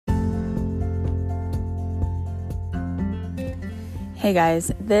Hey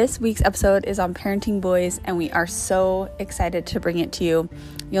guys, this week's episode is on parenting boys, and we are so excited to bring it to you.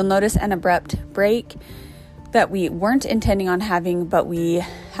 You'll notice an abrupt break that we weren't intending on having, but we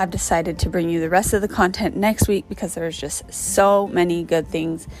have decided to bring you the rest of the content next week because there's just so many good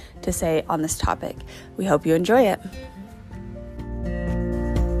things to say on this topic. We hope you enjoy it.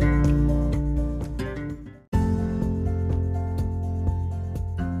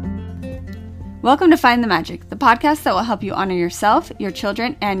 Welcome to Find the Magic, the podcast that will help you honor yourself, your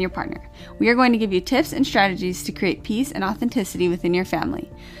children, and your partner. We are going to give you tips and strategies to create peace and authenticity within your family.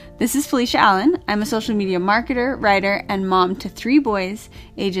 This is Felicia Allen. I'm a social media marketer, writer, and mom to 3 boys,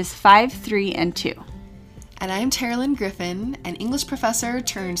 ages 5, 3, and 2. And I'm Terilyn Griffin, an English professor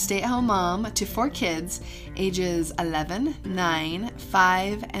turned stay-at-home mom to 4 kids, ages 11, 9,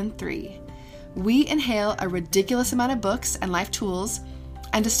 5, and 3. We inhale a ridiculous amount of books and life tools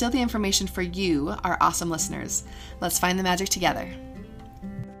and distill the information for you, our awesome listeners. Let's find the magic together.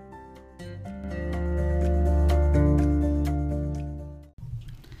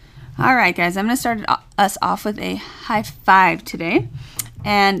 All right, guys, I'm going to start us off with a high five today.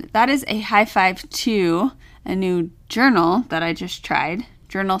 And that is a high five to a new journal that I just tried.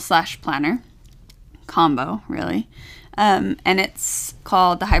 Journal/planner. Combo, really. And it's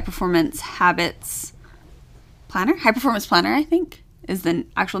called the High Performance Habits Planner. High Performance Planner, I think, is the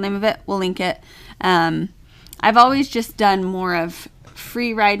actual name of it. We'll link it. I've always just done more of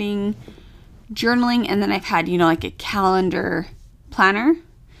free writing, journaling, and then I've had, like a calendar planner.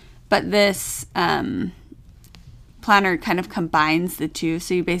 But this planner kind of combines the two.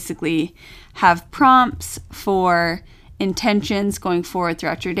 So you basically have prompts for intentions going forward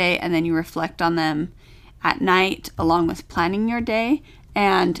throughout your day, and then you reflect on them at night along with planning your day.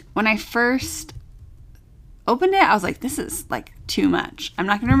 And when I first opened it, I was like, this is like too much. I'm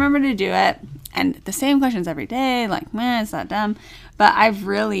not going to remember to do it. And the same questions every day, like, man, is that dumb? But I've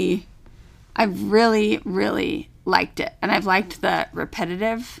really liked it. And I've liked the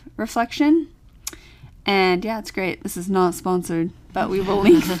repetitive reflection. And yeah, it's great. This is not sponsored, but we will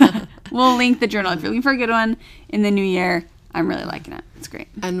link we'll link the journal. If you're looking for a good one in the new year, I'm really liking it. It's great.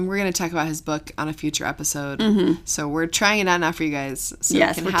 And we're going to talk about his book on a future episode. Mm-hmm. So we're trying it out now for you guys so we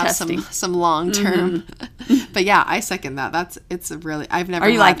can have some long-term. Mm-hmm. But yeah, I second that. Are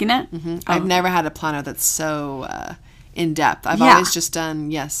you liking it? Mm-hmm. Oh. I've never had a planner that's so in-depth. I've always just done,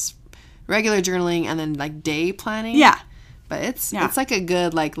 regular journaling and then like day planning. Yeah. But it's like a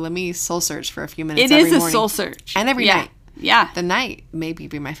good, let me soul search for a few minutes every morning. It is a soul search. And every night. Yeah. The night maybe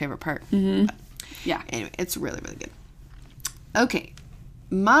be my favorite part. Mm-hmm. Yeah. Anyway, it's really, really good. Okay,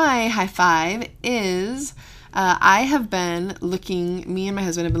 my high five is me and my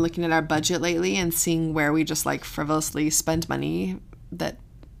husband have been looking at our budget lately and seeing where we just frivolously spend money that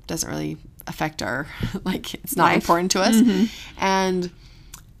doesn't really affect our, it's not important to us. Mm-hmm. And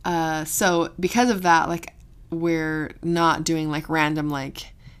so because of that, we're not doing random,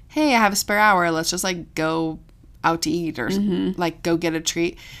 hey, I have a spare hour, let's just go out to eat or go get a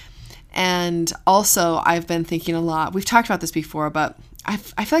treat. And also, I've been thinking a lot. We've talked about this before, but I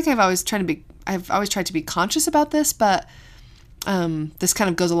feel like I've always tried to be conscious about this. But this kind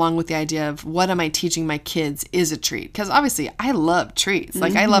of goes along with the idea of what am I teaching my kids is a treat? Because obviously, I love treats.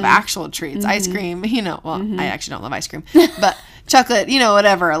 I love actual treats, ice cream. I actually don't love ice cream, but chocolate.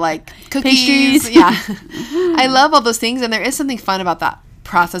 Whatever, cookies. Pastries. Yeah, I love all those things, and there is something fun about that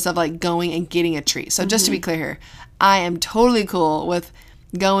process of going and getting a treat. So just to be clear here, I am totally cool with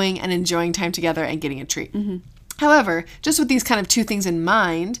going and enjoying time together and getting a treat. Mm-hmm. However, just with these kind of 2 things in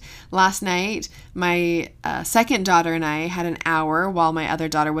mind, last night my second daughter and I had an hour while my other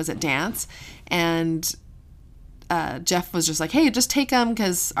daughter was at dance, and Jeff was just like, hey, just take them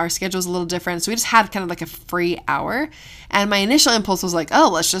because our schedule's a little different. So we just had kind of a free hour, and my initial impulse was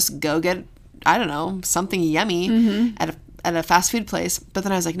let's just go get, I don't know, something yummy at a fast food place. But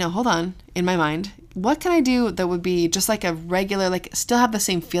then I was like, no, hold on, in my mind, what can I do that would be just a regular, still have the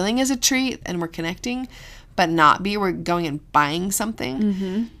same feeling as a treat and we're connecting, but we're going and buying something.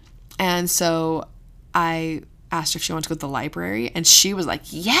 Mm-hmm. And so I asked her if she wanted to go to the library, and she was like,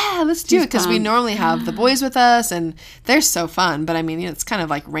 yeah, let's do it. Because we normally have the boys with us and they're so fun. But I mean, it's kind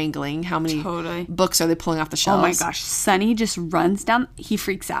of wrangling. How many books are they pulling off the shelves? Oh my gosh. Sonny just runs down. He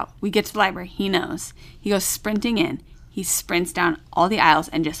freaks out. We get to the library. He knows. He goes sprinting in. He sprints down all the aisles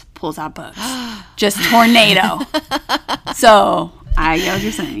and just pulls out books. Just tornado. So I get what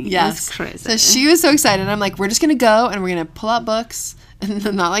you're saying. Yes. It's crazy. So she was so excited. I'm like, we're just going to go and we're going to pull out books.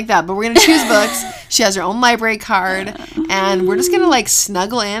 Not like that, but we're going to choose books. She has her own library card. And we're just going to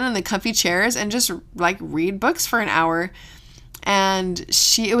snuggle in the comfy chairs and just read books for an hour. And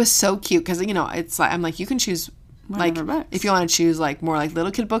it was so cute because, it's I'm like, you can choose Like, books. if you want to choose, like, more, like,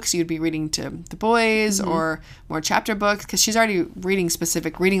 little kid books, you'd be reading to the boys or more chapter books because she's already reading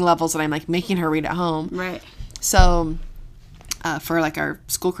specific reading levels that I'm, like, making her read at home. Right. So, for, like, our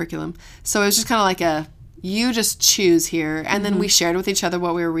school curriculum. So, it was just kind of like you just choose here. And then we shared with each other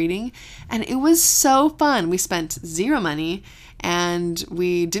what we were reading. And it was so fun. We spent zero money. And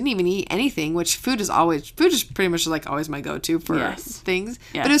we didn't even eat anything, which food is pretty much like always my go-to for things.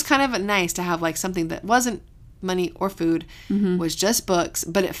 Yes. But it was kind of nice to have like something that wasn't money or food, was just books,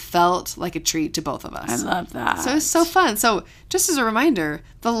 but it felt like a treat to both of us. I love that. So it was so fun. So just as a reminder,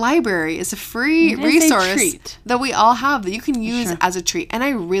 the library is a free resource that we all have that you can use as a treat. And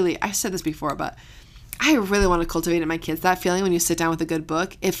I said this before, but I really want to cultivate in my kids that feeling when you sit down with a good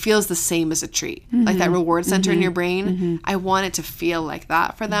book. It feels the same as a treat. Like that reward center in your brain. I want it to feel like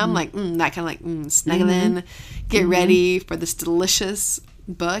that for them. Like that kind of like snuggle in, get ready for this delicious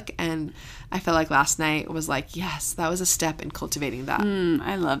book. And I felt like last night was like, yes, that was a step in cultivating that.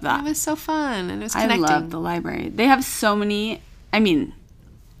 I love that. It was so fun and it was connecting. I love the library. They have so many, I mean,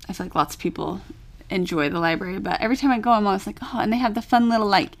 I feel like lots of people enjoy the library, but every time I go, I'm always like, oh, and they have the fun little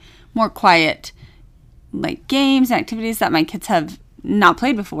like more quiet like games and activities that my kids have not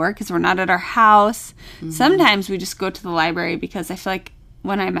played before because we're not at our house. Sometimes we just go to the library because I feel like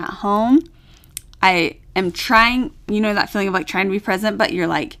when I'm at home, I am trying, that feeling of like trying to be present, but you're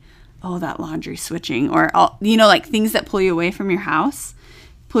like, oh, that laundry switching or, like things that pull you away from your house,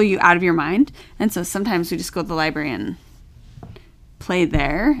 pull you out of your mind. And so sometimes we just go to the library and play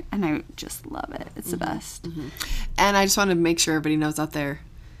there, and I just love it. It's the best. And I just want to make sure everybody knows out there,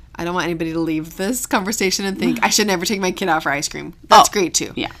 I don't want anybody to leave this conversation and think I should never take my kid out for ice cream. That's great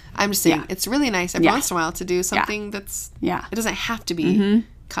too. Yeah. I'm just saying it's really nice every once in a while to do something that's it doesn't have to be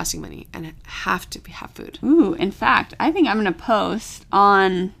costing money and it have food. Ooh, in fact, I think I'm going to post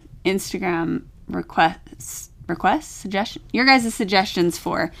on Instagram suggestions, your guys' suggestions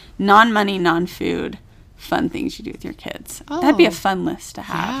for non-money, non-food fun things you do with your kids. That'd be a fun list to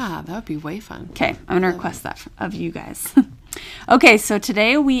have. Yeah, that would be way fun. Okay, I'm going to request that of you guys. Okay, so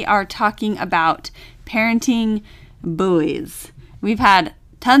today we are talking about parenting boys. We've had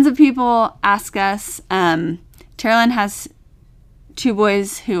tons of people ask us. Terralyn has 2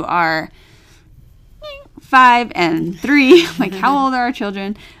 boys who are 5 and 3. Like, how old are our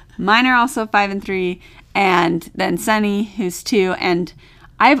children? Mine are also 5 and 3. And then Sunny, who's 2. And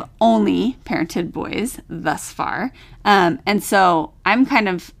I've only parented boys thus far. And so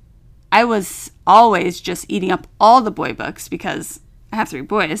I was always just eating up all the boy books because I have 3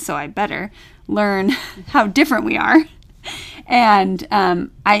 boys, so I better learn how different we are. And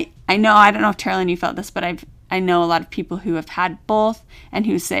I know, I don't know if Terralyn, you felt this, but I know a lot of people who have had both and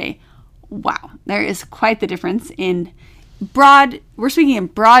who say, wow, there is quite the difference in we're speaking in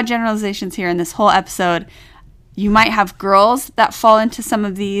broad generalizations here in this whole episode. You might have girls that fall into some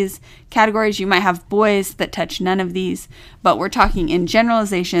of these categories. You might have boys that touch none of these. But we're talking in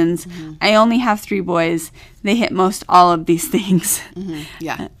generalizations. I only have 3 boys. They hit most all of these things.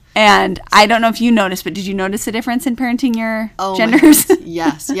 Yeah. And I don't know if you noticed, but did you notice a difference in parenting your genders?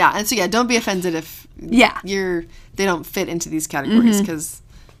 Yes. Yeah. And so, don't be offended if they don't fit into these categories because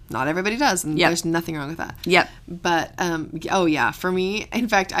not everybody does. And there's nothing wrong with that. Yep. But, for me, in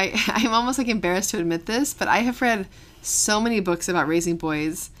fact, I'm almost like embarrassed to admit this, but I have read so many books about raising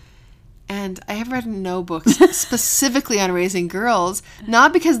boys, and I have read no books specifically on raising girls,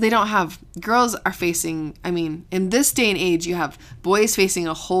 not because girls are facing, in this day and age, you have boys facing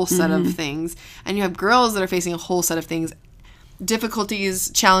a whole set of things, and you have girls that are facing a whole set of things, difficulties,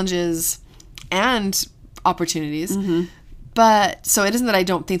 challenges, and opportunities. But, so it isn't that I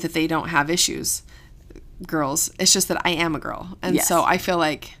don't think that they don't have issues, girls. It's just that I am a girl. And so I feel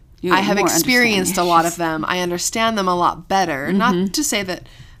like I have experienced a lot of them. I understand them a lot better. Not to say that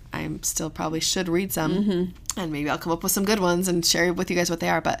I still probably should read some. And maybe I'll come up with some good ones and share with you guys what they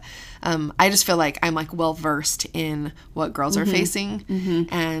are. But I just feel like I'm like well-versed in what girls are facing.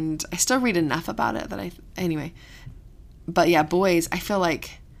 And I still read enough about it that anyway. But yeah, boys, I feel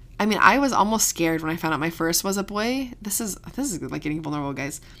like, I was almost scared when I found out my first was a boy. This is like getting vulnerable,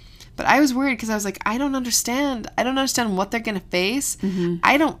 guys. But I was worried because I was like, I don't understand what they're going to face.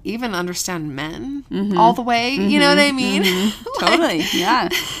 I don't even understand men all the way. You know what I mean? Totally. Yeah.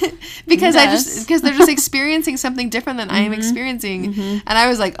 because they're just experiencing something different than I am experiencing. And I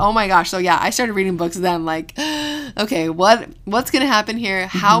was like, oh my gosh. So yeah, I started reading books then like, okay, what's going to happen here?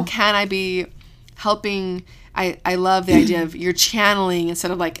 How can I be helping? I love the idea of you're channeling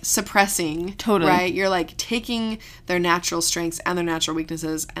instead of like suppressing. Totally. Right? You're like taking their natural strengths and their natural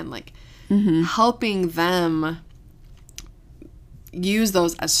weaknesses and like helping them use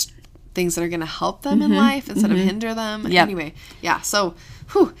those as things that are going to help them in life instead of hinder them. Yep. Anyway, yeah. So,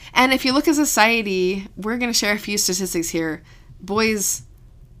 and if you look at society, we're going to share a few statistics here. Boys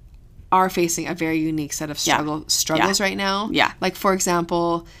are facing a very unique set of struggles right now. Yeah. Like, for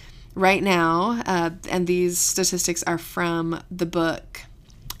example, right now, and these statistics are from the book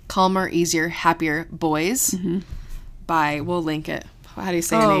Calmer, Easier, Happier Boys by, we'll link it. How do you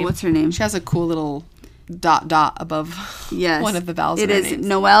say her name? What's her name? She has a cool little ... above one of the vowels. It in her is names.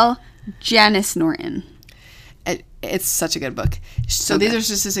 Noelle Janice Norton. It's such a good book. So these are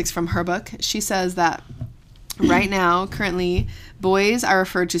statistics from her book. She says that right now, currently, boys are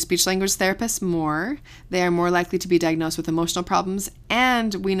referred to speech language therapists more. They are more likely to be diagnosed with emotional problems.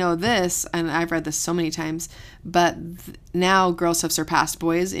 And we know this, and I've read this so many times, but now girls have surpassed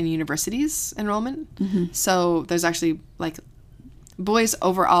boys in universities enrollment. So there's actually, like, boys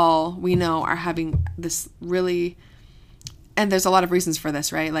overall, we know, are having this really, and there's a lot of reasons for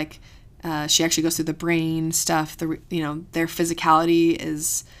this, right? Like, she actually goes through the brain stuff. Their physicality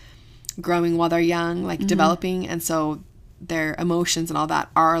is growing while they're young, like developing, and so their emotions and all that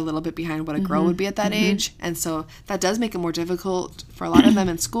are a little bit behind what a girl would be at that age, and so that does make it more difficult for a lot of them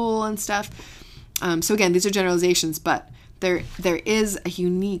in school and stuff. So again, these are generalizations, but there is a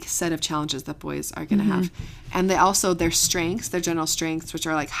unique set of challenges that boys are going to have, and they also, their strengths, their general strengths, which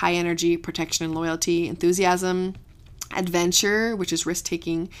are like high energy, protection and loyalty, enthusiasm, adventure, which is risk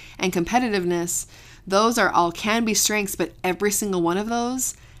taking, and competitiveness. Those are all can be strengths, but every single one of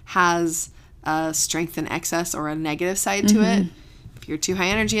those has a strength in excess or a negative side to it. If you're too high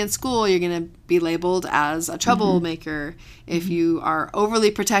energy in school, you're going to be labeled as a troublemaker. If you are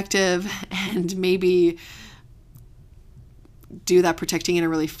overly protective and maybe do that protecting in a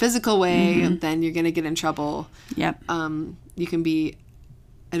really physical way, then you're going to get in trouble. Yep. You can be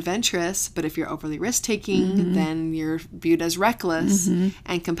adventurous, but if you're overly risk-taking, then you're viewed as reckless. And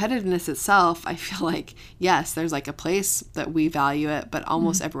competitiveness itself, I feel like, yes, there's like a place that we value it, but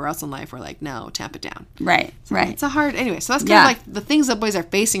almost everywhere else in life, we're like, no, tamp it down. Right, So right. it's a hard, anyway, so that's kind of like the things that boys are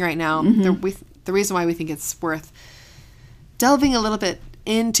facing right now. The reason why we think it's worth delving a little bit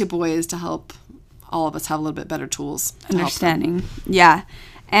into boys to help all of us have a little bit better tools. Understanding. Yeah.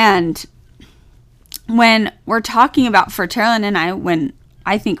 And when we're talking about, for Terrell and I, when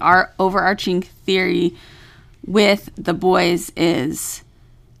I think our overarching theory with the boys is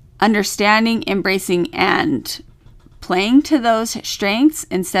understanding, embracing, and playing to those strengths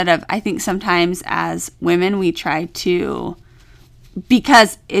instead of, I think sometimes as women, we try to,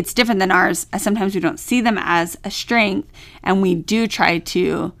 because it's different than ours, sometimes we don't see them as a strength, and we do try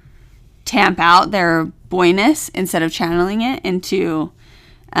to tamp out their boyness instead of channeling it into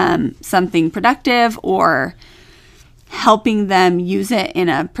something productive or helping them use it in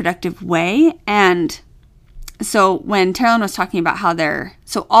a productive way. And so when Terrell was talking about how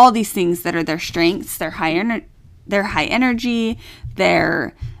so all these things that are their strengths, their high energy,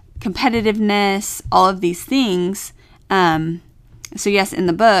 their competitiveness, all of these things. So yes, in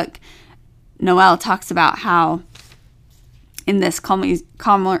the book, Noelle talks about how in this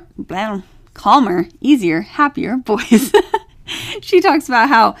calmer, easier, happier boys, she talks about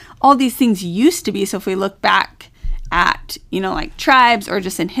how all these things used to be. So if we look back at, like tribes or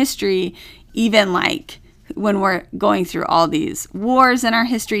just in history, even like when we're going through all these wars in our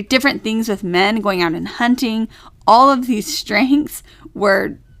history, different things with men going out and hunting, all of these strengths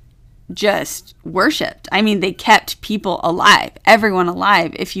were just worshipped. I mean, they kept people alive, everyone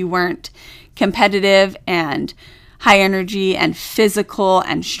alive. If you weren't competitive and high energy and physical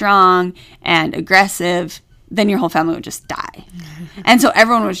and strong and aggressive, then your whole family would just die. And so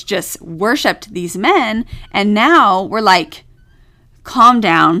everyone was just worshipped these men. And now we're like, calm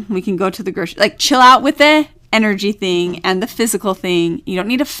down. We can go to the grocery, like chill out with the energy thing and the physical thing. You don't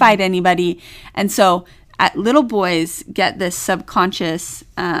need to fight anybody. And so little boys get this subconscious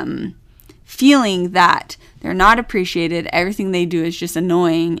feeling that they're not appreciated. Everything they do is just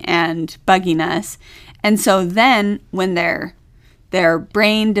annoying and bugging us. And so then when their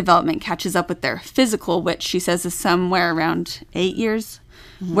brain development catches up with their physical, which she says is somewhere around 8 years,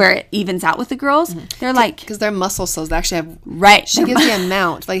 where it evens out with the girls, they're like... Because their muscle cells, they actually have... Right. She gives the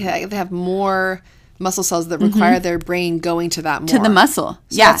amount. Like, they have more muscle cells that require their brain going to that more. To the muscle.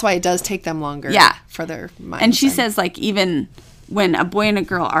 So that's why it does take them longer for their mind. And she says, like, even when a boy and a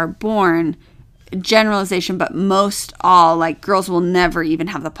girl are born, generalization, but most all, like, girls will never even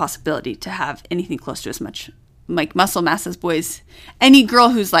have the possibility to have anything close to as much, like, muscle mass as boys. Any girl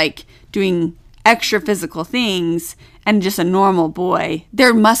who's, like, doing extra physical things and just a normal boy,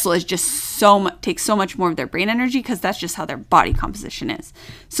 their muscle is just takes so much more of their brain energy because that's just how their body composition is.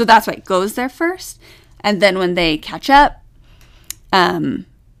 So that's why it goes there first. And then when they catch up,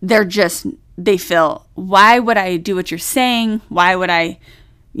 they feel, why would I do what you're saying? Why would I,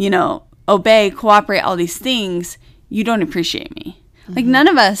 obey, cooperate, all these things? You don't appreciate me. Like, none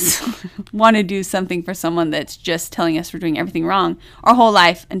of us want to do something for someone that's just telling us we're doing everything wrong our whole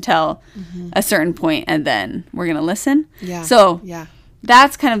life until a certain point, and then we're going to listen. Yeah. So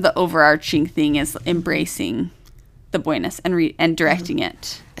that's kind of the overarching thing, is embracing the boyness and directing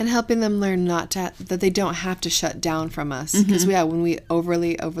it. And helping them learn that they don't have to shut down from us. Because, when we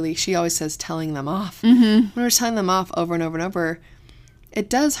overly, she always says telling them off. When we're telling them off over and over and over, it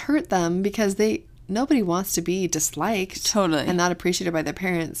does hurt them, because nobody wants to be disliked. Totally. And not appreciated by their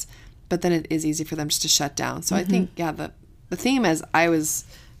parents. But then it is easy for them just to shut down. So I think, the theme as I was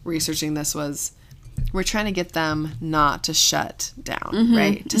researching this was, we're trying to get them not to shut down,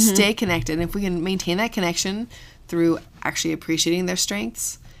 right? To stay connected. And if we can maintain that connection through actually appreciating their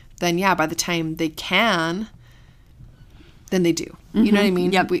strengths, then by the time they can, then they do. You know what I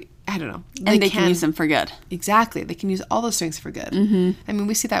mean? Yep. I don't know. And they can use them for good. Exactly. They can use all those strengths for good. I mean,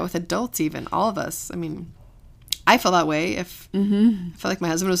 we see that with adults even, all of us. I mean, I feel that way. If I felt like my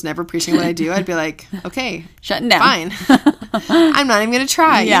husband was never appreciating what I do, I'd be like, okay. Shutting down. Fine. I'm not even going to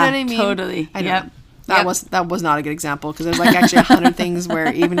try. You know what I mean? Totally. I know. That was not a good example, because there's like actually 100 things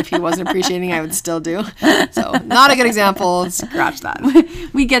where even if he wasn't appreciating, I would still do. So not a good example. Scratch that.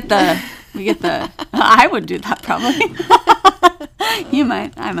 We get the I would do that probably. You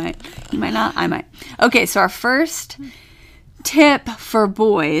might, I might. You might not, I might. Okay, so our first tip for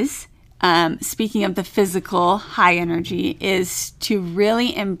boys, speaking of the physical high energy, is to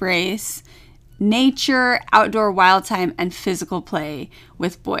really embrace nature, outdoor wild time, and physical play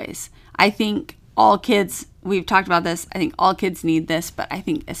with boys. I think all kids, we've talked about this, I think all kids need this, but I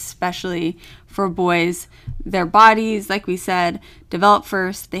think especially for boys, their bodies, like we said, develop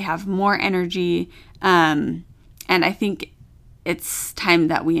first. They have more energy. And I think it's time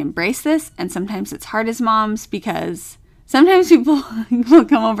that we embrace this. And sometimes it's hard as moms, because sometimes people will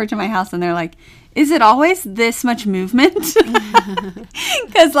come over to my house and they're like, is it always this much movement?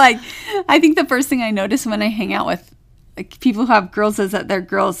 Because I think the first thing I notice when I hang out with people who have girls is that their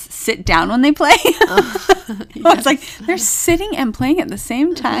girls sit down when they play. It's like they're sitting and playing at the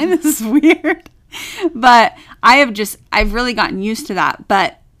same time. This is weird. But I've really gotten used to that.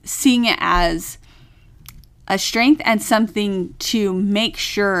 But seeing it as a strength and something to make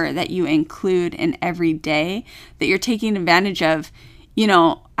sure that you include in every day, that you're taking advantage of.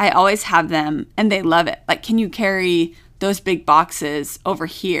 I always have them and they love it. Like, can you carry those big boxes over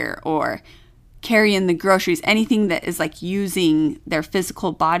here, or carry in the groceries, anything that is like using their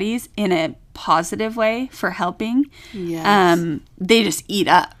physical bodies in a positive way for helping. Yes. They just eat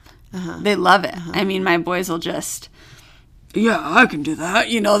up. They love it. I mean, my boys will just, I can do that.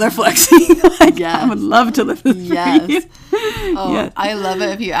 They're flexing. I would love to live with three. Yes. Oh, I love it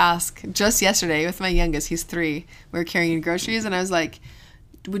if you ask. Just yesterday with my youngest, he's 3, we were carrying groceries, and I was like,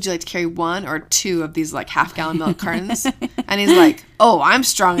 would you like to carry 1 or 2 of these like half-gallon milk cartons? And he's like, oh, I'm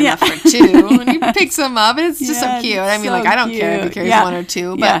strong enough for 2. And he picks them up, and it's just so cute. I mean, I don't care if he carries 1 or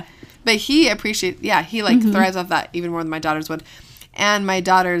 2, but he appreciates, he thrives off that even more than my daughters would. And my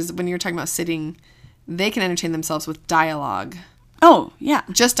daughters, when you're talking about sitting, they can entertain themselves with dialogue. Oh, yeah.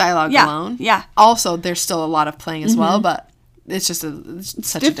 Just dialogue alone. Yeah. Also, there's still a lot of playing as well, but it's just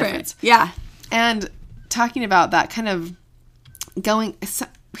such a difference. Yeah. And talking about that kind of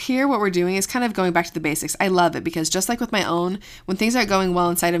here, what we're doing is kind of going back to the basics. I love it, because just like with my own, when things aren't going well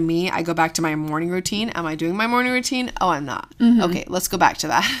inside of me, I go back to my morning routine. Am I doing my morning routine? Oh, I'm not. Okay, let's go back to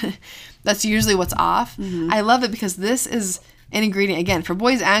that. That's usually what's off. I love it, because this is an ingredient, again, for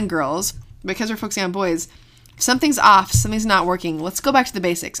boys and girls, because we're focusing on boys. If something's off, something's not working, let's go back to the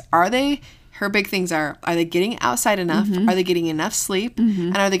basics. Her big things are they getting outside enough? Are they getting enough sleep?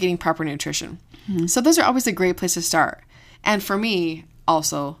 And are they getting proper nutrition? So those are always a great place to start. And for me,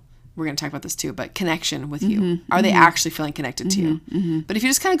 also, we're going to talk about this too, but connection with you. Are they actually feeling connected to you? But if you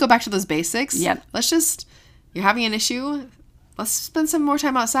just kind of go back to those basics, you're having an issue, let's spend some more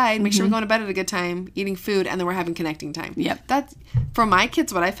time outside, make sure we're going to bed at a good time, eating food, and then we're having connecting time. That, for my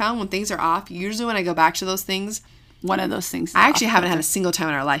kids, what I found when things are off, usually when I go back to those things, one of those things. I actually haven't had a single time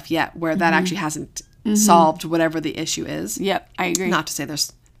in our life yet where that actually hasn't solved whatever the issue is. Yep, I agree. Not to say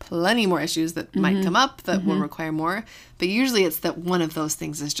there's plenty more issues that might come up that will require more, but usually it's that one of those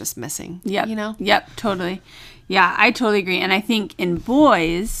things is just missing. Yep, totally. Yeah, I totally agree. And I think in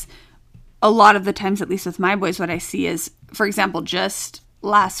boys, a lot of the times, at least with my boys, what I see is, for example, just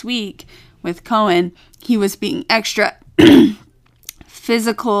last week with Cohen, he was being extra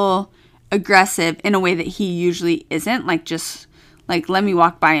physical, aggressive in a way that he usually isn't. Like, just like, let me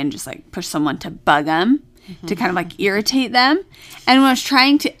walk by and just like push someone to bug him. to kind of like irritate them. And when I was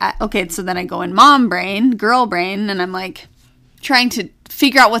trying to, okay, so then I go in mom brain, girl brain, and I'm like trying to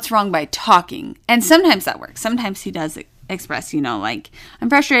figure out what's wrong by talking. And sometimes that works. Sometimes he does express, like, I'm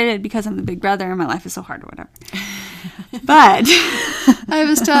frustrated because I'm the big brother and my life is so hard or whatever. But I've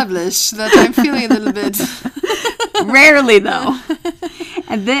established that I'm feeling a little bit rarely though.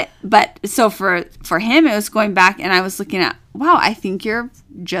 But so for him, it was going back and I was looking at, wow, I think you're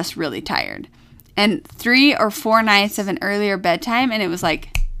just really tired. And 3 or 4 nights of an earlier bedtime, and it was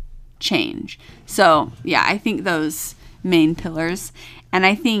like change. So yeah, I think those main pillars. And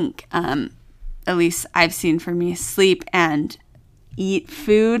I think, at least I've seen for me, sleep and eat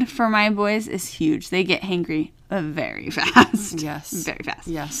food for my boys is huge. They get hangry very fast. Yes. Very fast.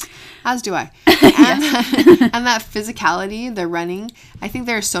 Yes. As do I. And that physicality, the running, I think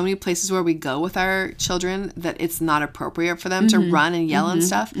there are so many places where we go with our children that it's not appropriate for them to run and yell and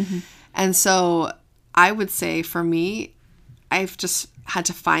stuff. And so I would say for me, I've just had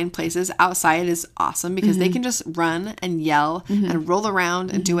to find places. Outside is awesome because they can just run and yell and roll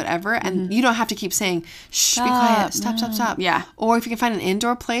around and do whatever. And you don't have to keep saying, shh, be quiet, stop. Yeah. Or if you can find an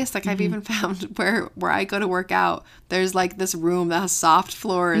indoor place, like I've even found where I go to work out, there's like this room that has soft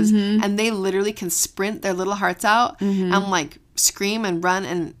floors and they literally can sprint their little hearts out and like scream and run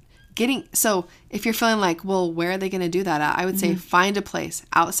and so if you're feeling like, well, where are they going to do that at? I would say find a place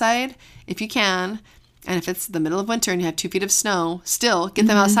outside if you can. And if it's the middle of winter and you have 2 feet of snow, still get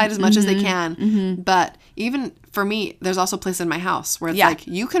them outside as much as they can. But even for me, there's also places in my house where it's like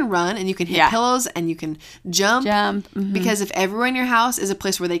you can run and you can hit pillows and you can jump. Because if everyone in your house is a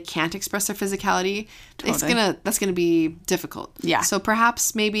place where they can't express their physicality, that's gonna be difficult. Yeah. So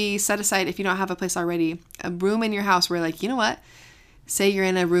perhaps maybe set aside, if you don't have a place already, a room in your house where like, you know what? Say you're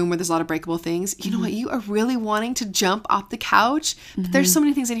in a room where there's a lot of breakable things. You know what? You are really wanting to jump off the couch, but there's so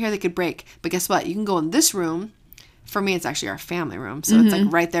many things in here that could break. But guess what? You can go in this room. For me, it's actually our family room. So it's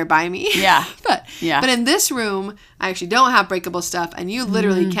like right there by me. Yeah. But in this room, I actually don't have breakable stuff. And you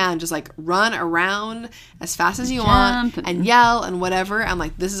literally can just like run around as fast as you want and yell and whatever. And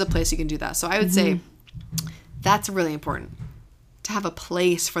like, this is a place you can do that. So I would say that's really important. To have a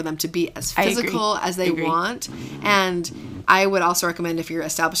place for them to be as physical as they want. And I would also recommend, if you're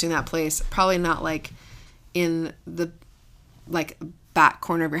establishing that place, probably not like in the like back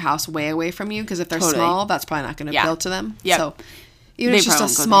corner of your house way away from you, because if they're small, that's probably not going to appeal to them. So even if it's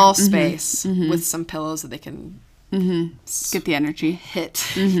just a small space with some pillows that they can get the energy, hit,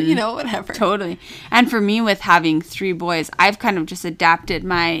 whatever. Totally. And for me, with having 3 boys, I've kind of just adapted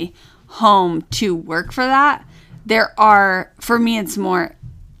my home to work for that. For me, it's more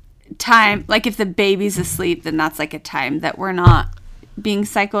time, like if the baby's asleep, then that's like a time that we're not being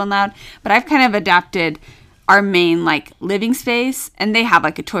psycho and loud. But I've kind of adapted our main like living space, and they have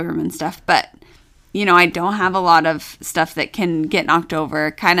like a toy room and stuff, but I don't have a lot of stuff that can get knocked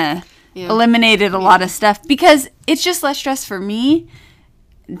over. Kind of eliminated a lot of stuff because it's just less stress for me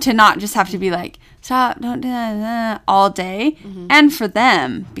to not just have to be like, stop, don't do that all day. And for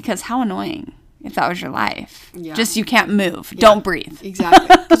them, because how annoying if that was your life. Just you can't move. Don't breathe. Exactly.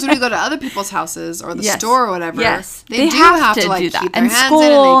 Because when we go to other people's houses or the store or whatever, they do have to like keep their hands in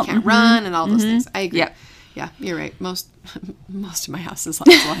and they can't run and all those things. I agree. Yeah, you're right. Most of my house is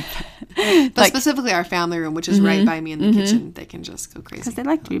like that. But specifically our family room, which is right by me in the kitchen, they can just go crazy. Because they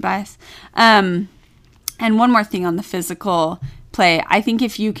like to be by us. And one more thing on the physical play. I think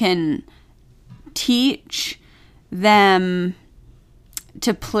if you can teach them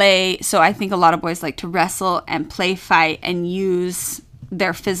to play, so I think a lot of boys like to wrestle and play fight and use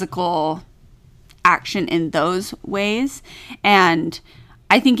their physical action in those ways. And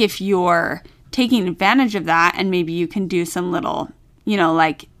I think if you're taking advantage of that, and maybe you can do some little,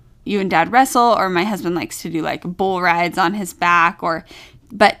 like you and dad wrestle, or my husband likes to do like bull rides on his back,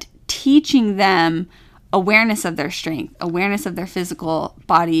 but teaching them awareness of their strength, awareness of their physical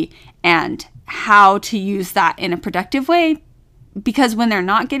body, and how to use that in a productive way. Because when they're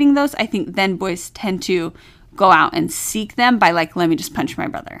not getting those, I think then boys tend to go out and seek them by like, let me just punch my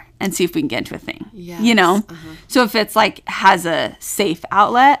brother and see if we can get into a thing. Yes. So if it's like has a safe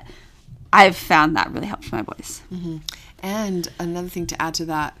outlet, I've found that really helps my boys. And another thing to add to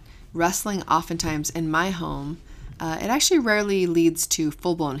that, wrestling oftentimes in my home, it actually rarely leads to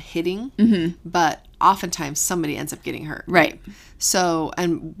full-blown hitting, but oftentimes somebody ends up getting hurt. Right. So,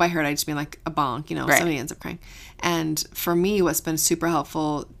 and by hurt, I just mean like a bonk, somebody ends up crying. And for me, what's been super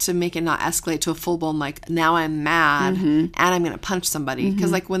helpful to make it not escalate to a full-blown, like, now I'm mad and I'm going to punch somebody.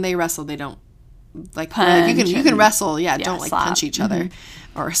 Because, like, when they wrestle, they don't, like, you can wrestle, don't, like, slap. Punch each other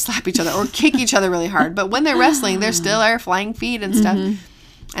or slap each other or kick each other really hard. But when they're wrestling, there still are flying feet and stuff.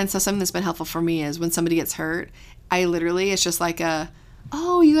 And so something that's been helpful for me is when somebody gets hurt, I literally, it's just like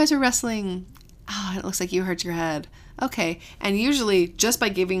oh, you guys are wrestling. Oh, it looks like you hurt your head. Okay. And usually just by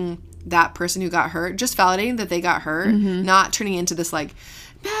giving that person who got hurt, just validating that they got hurt, not turning into this like,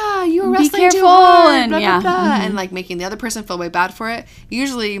 you were wrestling too hard, and blah, blah, blah, and like making the other person feel way bad for it.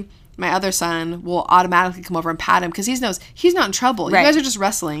 Usually my other son will automatically come over and pat him because he knows he's not in trouble. Right. You guys are just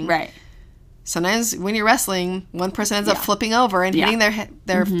wrestling. Right. Sometimes when you're wrestling, one person ends up flipping over and hitting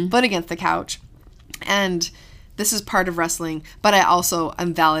their foot against the couch. And this is part of wrestling, but I also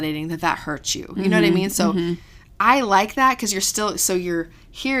am validating that hurts you. You know what I mean? So I like that because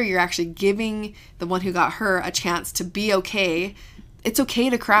you're actually giving the one who got hurt a chance to be okay. It's okay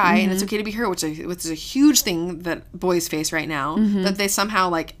to cry and it's okay to be hurt, which is a huge thing that boys face right now. That they somehow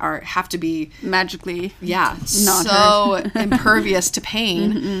like have to be magically so impervious to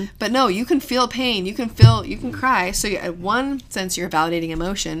pain. But no, you can feel pain. You can cry. So in one sense, you're validating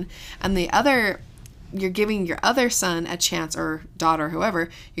emotion, and the other, you're giving your other son a chance, or daughter, whoever,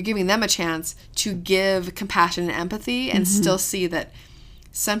 you're giving them a chance to give compassion and empathy and still see that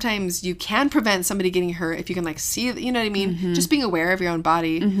sometimes you can prevent somebody getting hurt if you can like see, you know what I mean? Just being aware of your own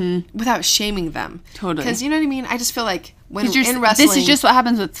body without shaming them. Totally. Because you know what I mean? I just feel like when in wrestling, this is just what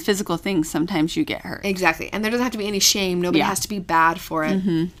happens with physical things. Sometimes you get hurt. Exactly. And there doesn't have to be any shame. Nobody has to be bad for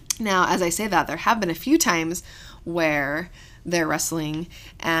it. Now, as I say that, there have been a few times where they're wrestling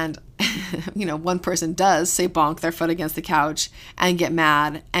and one person does say bonk their foot against the couch and get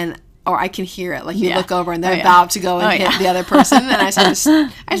mad, or I can hear it. Like you look over and they're about to go and hit the other person, and I just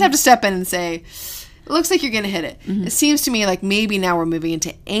have to step in and say, it looks like you're going to hit it. It seems to me like maybe now we're moving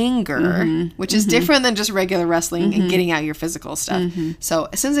into anger, which is different than just regular wrestling and getting out your physical stuff. So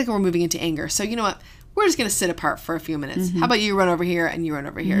it seems like we're moving into anger. So you know what? We're just going to sit apart for a few minutes. How about you run over here and you run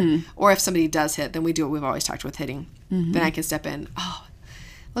over here? Or if somebody does hit, then we do what we've always talked with hitting. Then I can step in. Oh,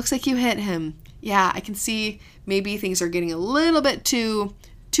 looks like you hit him. Yeah, I can see maybe things are getting a little bit too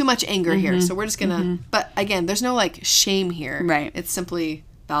much anger here. So we're just going to, but again, there's no like shame here. Right. It's simply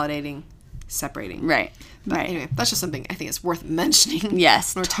validating, separating. Right. But anyway, that's just something I think it's worth mentioning.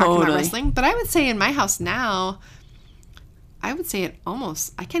 Yes, when we're talking about wrestling. But I would say in my house now, I would say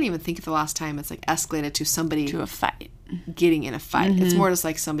I can't even think of the last time it's like escalated to somebody to a fight, getting in a fight. It's more just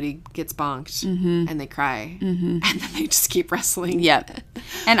like somebody gets bonked and they cry and then they just keep wrestling. Yep.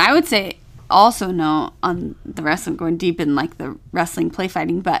 And I would say also no on the wrestling, going deep in like the wrestling play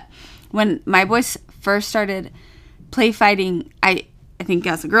fighting, but when my boys first started play fighting, I think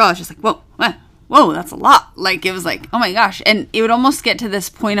as a girl I was just like, whoa, that's a lot. Like, it was like, oh my gosh. And it would almost get to this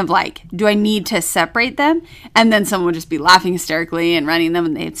point of like, do I need to separate them? And then someone would just be laughing hysterically and running them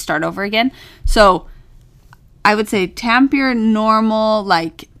and they'd start over again. So I would say tamp your normal,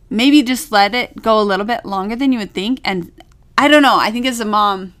 like maybe just let it go a little bit longer than you would think. And I don't know. I think as a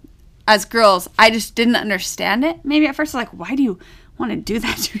mom, as girls, I just didn't understand it. Maybe at first, like, why do you want to do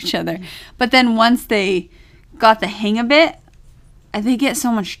that to each other? But then once they got the hang of it, they get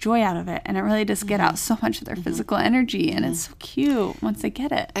so much joy out of it, and it really does get out so much of their physical energy, and it's so cute once they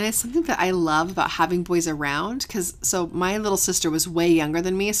get it. And it's something that I love about having boys around, because so my little sister was way younger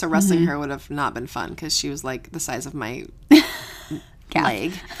than me, so wrestling her would have not been fun, because she was like the size of my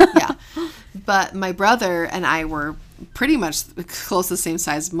leg. Yeah. But my brother and I were pretty much close to the same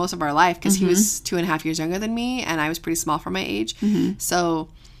size most of our life, because he was 2.5 years younger than me, and I was pretty small for my age. So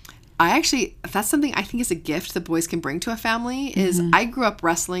that's something I think is a gift that boys can bring to a family, is I grew up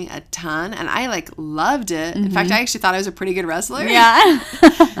wrestling a ton and I like loved it. In fact, I actually thought I was a pretty good wrestler. Yeah.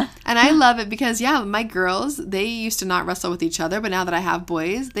 And I love it because, my girls, they used to not wrestle with each other, but now that I have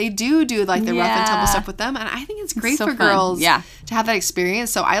boys, they do like the rough and tumble stuff with them. And I think it's great for girls to have that experience.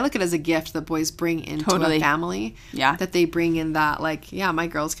 So I look at it as a gift that boys bring into a family. Yeah. That they bring in that, like, my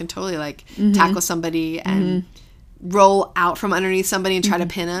girls can totally like tackle somebody and roll out from underneath somebody and try to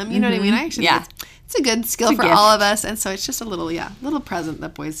pin them. You know what I mean? I actually think it's a good skill for all of us. And so it's just a little present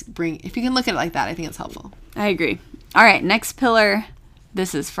that boys bring. If you can look at it like that, I think it's helpful. I agree. All right, next pillar.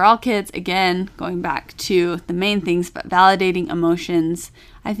 This is for all kids. Again, going back to the main things, but validating emotions.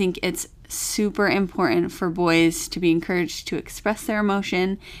 I think it's super important for boys to be encouraged to express their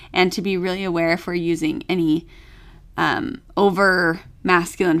emotion and to be really aware if we're using any over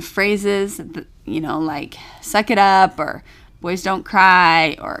masculine phrases, like suck it up, or boys don't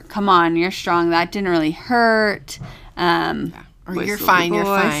cry, or come on, you're strong, that didn't really hurt. Or you're fine, you're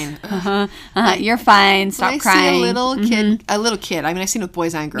fine. You're fine, stop crying. See a little kid, I mean, I've seen it with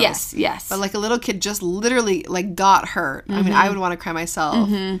boys and girls. Yes. But like a little kid just literally like got hurt. I mean, I would want to cry myself.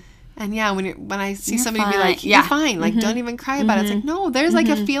 And when I see somebody be like, you're fine, like don't even cry about it. It's like, no, there's like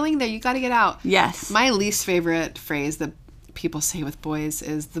a feeling there, you got to get out. Yes. My least favorite phrase that people say with boys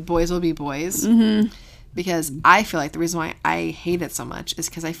is the boys will be boys. Mm-hmm. Because I feel like the reason why I hate it so much is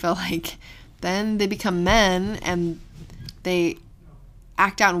because I feel like then they become men and they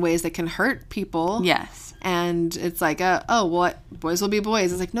act out in ways that can hurt people. Yes. And it's like, oh, what? Boys will be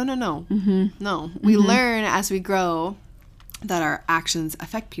boys. It's like, no. Mm-hmm. No. We learn as we grow that our actions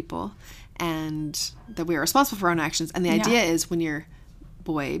affect people and that we are responsible for our own actions. And the idea is when your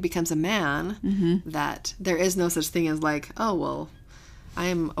boy becomes a man, that there is no such thing as like, oh, well, I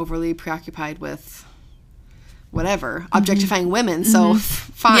am overly preoccupied with whatever, objectifying women, so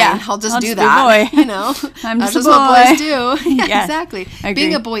fine, I'll just do that. Boy. You know, I'm that's just just what boys do. Yeah, Yes. exactly.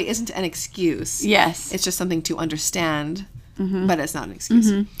 Being a boy isn't an excuse. Yes. It's just something to understand, but it's not an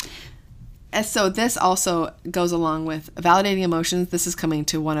excuse. And so this also goes along with validating emotions. This is coming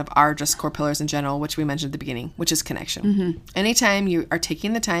to one of our just core pillars in general, which we mentioned at the beginning, which is connection. Anytime you are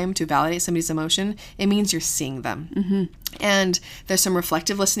taking the time to validate somebody's emotion, it means you're seeing them. And there's some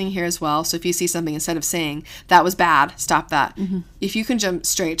reflective listening here as well. So if you see something, instead of saying, that was bad, stop that. If you can jump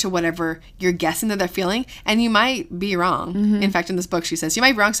straight to whatever you're guessing that they're feeling, and you might be wrong. In fact, in this book, she says, you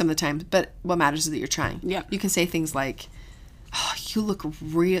might be wrong some of the time, but what matters is that you're trying. Yeah. You can say things like, oh, you look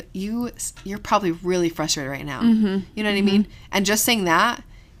real. You're probably really frustrated right now. You know what I mean? And just saying that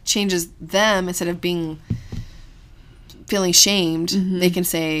changes them. Instead of feeling shamed, they can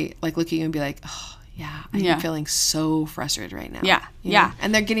say, like, look at you and be like, oh, yeah, I'm feeling so frustrated right now. Yeah. You know?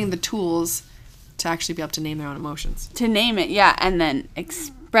 And they're getting the tools to actually be able to name their own emotions. To name it, and then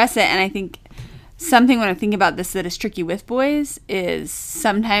express it. And I think something when I think about this that is tricky with boys is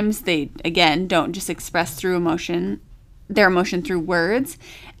sometimes they, again, don't just express through their emotion through words.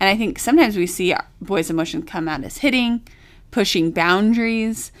 And I think sometimes we see our boys' emotion come out as hitting, pushing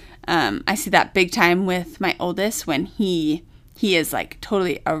boundaries. I see that big time with my oldest when he is like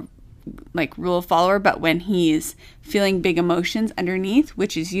totally a like rule follower, but when he's feeling big emotions underneath,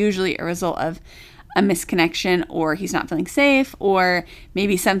 which is usually a result of a misconnection, or he's not feeling safe, or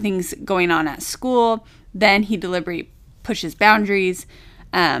maybe something's going on at school, then he deliberately pushes boundaries.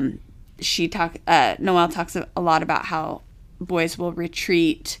 Noelle talks a lot about how boys will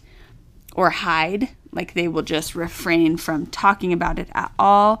retreat or hide, like they will just refrain from talking about it at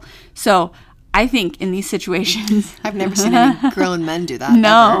all. So I think in these situations, I've never seen any grown men do that.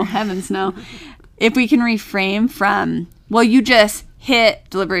 No, ever. Heavens no. If we can refrain from, well, you just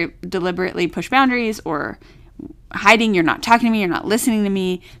deliberately push boundaries, or hiding, you're not talking to me, you're not listening to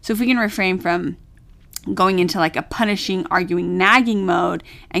me. So if we can refrain from going into like a punishing, arguing, nagging mode,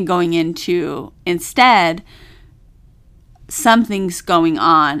 and going into instead something's going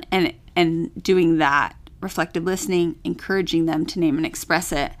on, and doing that reflective listening, encouraging them to name and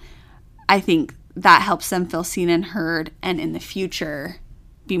express it, I think that helps them feel seen and heard, and in the future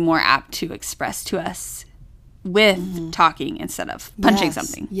be more apt to express to us with talking instead of punching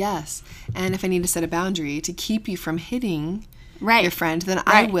something. Yes. And if I need to set a boundary to keep you from hitting Right. your friend, then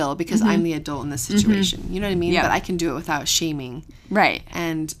I will, because I'm the adult in this situation. You know what I mean? Yeah. But I can do it without shaming. Right.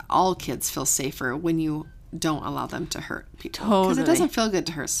 And all kids feel safer when you don't allow them to hurt people. Totally. Because it doesn't feel good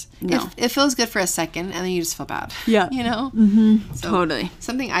to hurt. No. It feels good for a second, and then you just feel bad. Yeah. You know? So Totally.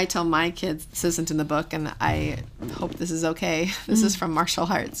 Something I tell my kids, this isn't in the book, and I hope this is okay. This is from Martial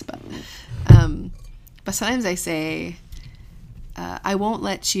Arts. But sometimes I say, I won't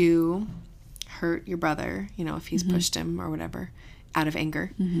let you hurt your brother, you know, if he's pushed him or whatever, out of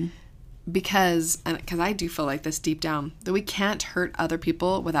anger. Because I do feel like this deep down, that we can't hurt other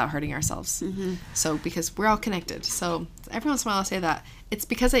people without hurting ourselves. So, because we're all connected. So, every once in a while I'll say that. It's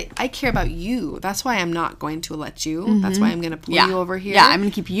because I care about you. That's why I'm not going to let you. That's why I'm going to pull you over here. Yeah, I'm going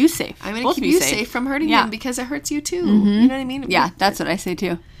to keep you safe. I'm going to keep you safe from hurting him, because it hurts you too. You know what I mean? Yeah, that's what I say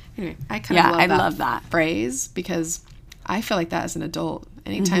too. Anyway, I kind of I love love that phrase, because I feel like that as an adult.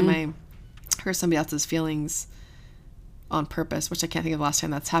 Anytime I hurt somebody else's feelings on purpose, which I can't think of the last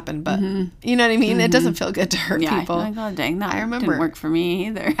time that's happened, but you know what I mean? It doesn't feel good to hurt people. Yeah, God dang, that didn't work for me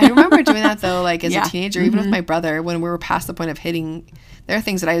either. I remember doing that though, like as a teenager, even with my brother, when we were past the point of hitting. There are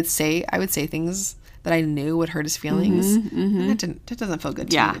things that I would say things that I knew would hurt his feelings. And that doesn't feel good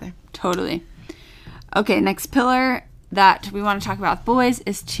to me either. Totally. Okay, next pillar that we want to talk about with boys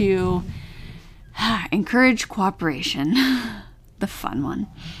is to encourage cooperation. The fun one.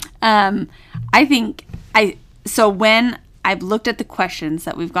 So when I've looked at the questions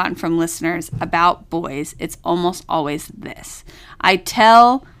that we've gotten from listeners about boys, it's almost always this. I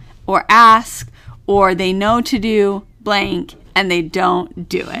tell or ask, or they know to do blank, and they don't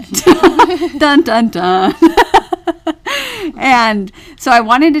do it. Dun, dun, dun. And so I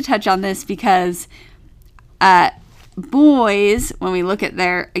wanted to touch on this because boys, when we look at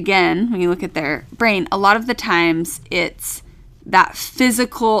when you look at their brain, a lot of the times it's that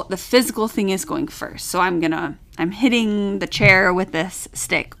the physical thing is going first. So I'm hitting the chair with this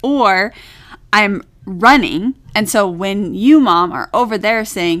stick, or I'm running. And so when you, Mom, are over there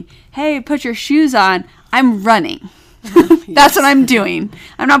saying, hey, put your shoes on, I'm running. That's what I'm doing.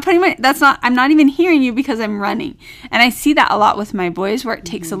 I'm not even hearing you because I'm running. And I see that a lot with my boys, where it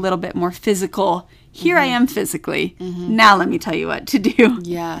takes a little bit more physical. Here I am physically. Now let me tell you what to do.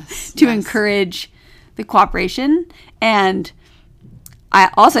 Yes. To encourage the cooperation. And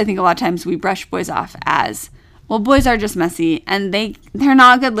I think a lot of times we brush boys off as, well, boys are just messy and they're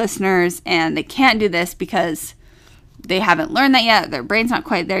not good listeners and they can't do this because they haven't learned that yet. Their brain's not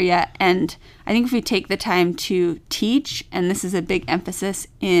quite there yet. And I think if we take the time to teach, and this is a big emphasis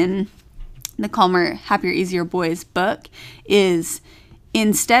in the Calmer, Happier, Easier Boys book, is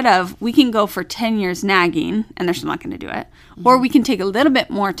instead of, we can go for 10 years nagging and they're still not going to do it, or we can take a little bit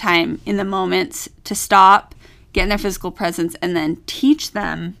more time in the moments to stop, get in their physical presence, and then teach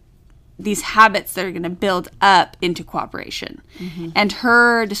them these habits that are going to build up into cooperation. And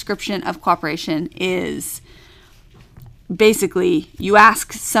her description of cooperation is basically you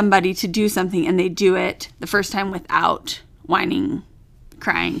ask somebody to do something and they do it the first time without whining,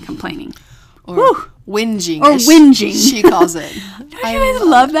 crying, complaining. Or whinging. Or whinging. She calls it. Don't you guys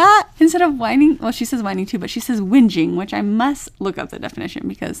love that? Instead of whining, well, she says whining too, but she says whinging, which I must look up the definition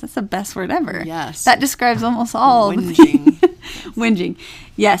because that's the best word ever. Yes. That describes almost all. Whinging. Whinging.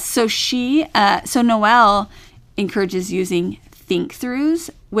 Yes. So so Noelle encourages using think-throughs,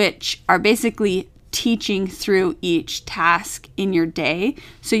 which are basically teaching through each task in your day.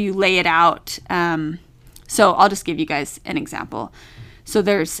 So you lay it out. So I'll just give you guys an example. So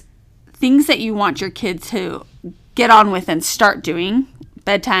there's things that you want your kids to get on with and start doing.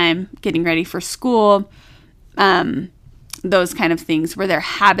 Bedtime, getting ready for school, those kind of things where they're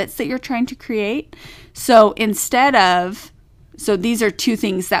habits that you're trying to create. So these are two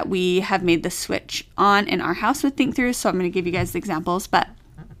things that we have made the switch on in our house with think throughs. So I'm going to give you guys the examples. But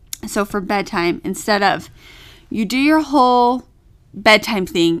so for bedtime, instead of you do your whole bedtime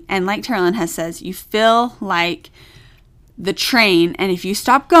thing, and like Carolyn has says, you feel like the train, and if you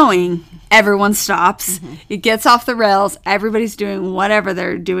stop going, everyone stops. It gets off the rails. Everybody's doing whatever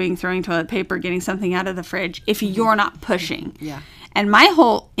they're doing, throwing toilet paper, getting something out of the fridge, if you're not pushing. Yeah. And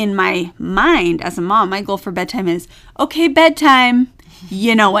in my mind as a mom, my goal for bedtime is, okay, bedtime,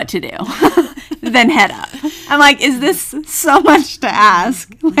 you know what to do. Then head up. I'm like, is this so much to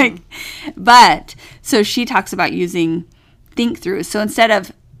ask? But so she talks about using think through. So instead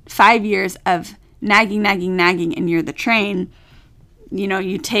of 5 years of nagging, and you're the train,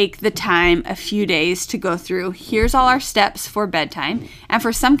 you take the time, a few days to go through, here's all our steps for bedtime. And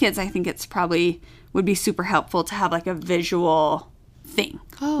for some kids, I think it's probably would be super helpful to have like a visual thing,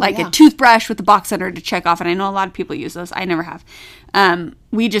 a toothbrush with the box under to check off. And I know a lot of people use those. I never have.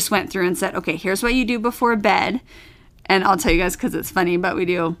 We just went through and said, okay, here's what you do before bed. And I'll tell you guys because it's funny, but we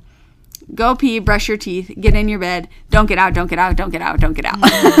do go pee, brush your teeth, get in your bed, don't get out, don't get out, don't get out, don't get out.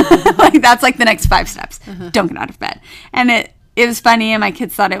 That's like the next 5 steps. Don't get out of bed. And it was funny, and my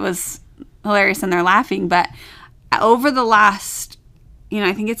kids thought it was hilarious and they're laughing. But over the last,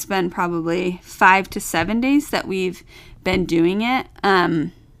 I think it's been probably 5 to 7 days that we've been doing it.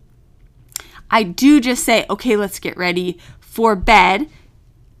 I do just say, okay, let's get ready for bed.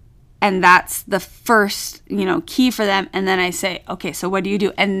 And that's the first, key for them. And then I say, okay, so what do you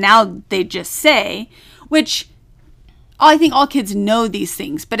do? And now they just say, which I think all kids know these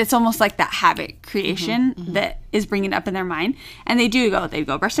things, but it's almost like that habit creation that is bringing it up in their mind. And they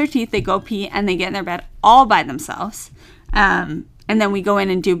go brush their teeth, they go pee, and they get in their bed all by themselves. And then we go in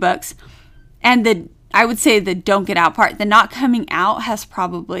and do books. And I would say the don't get out part, the not coming out has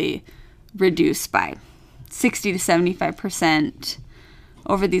probably reduced by 60 to 75%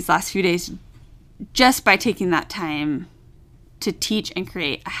 over these last few days, just by taking that time to teach and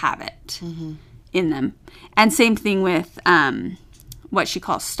create a habit in them. And same thing with what she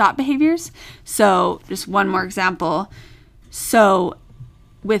calls stop behaviors. So just one more example. So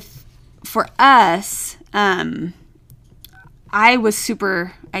for us, I was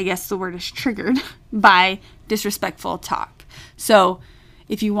super, I guess the word is triggered by disrespectful talk. So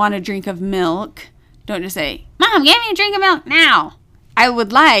if you want a drink of milk, don't just say, Mom, give me a drink of milk now. I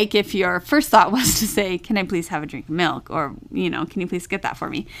would like if your first thought was to say, can I please have a drink of milk? Or, can you please get that for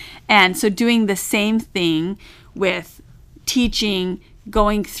me? And so doing the same thing with teaching,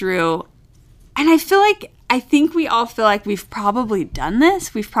 going through, and I think we all feel like we've probably done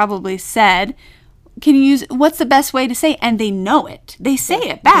this. We've probably said, what's the best way to say? And they know it. They say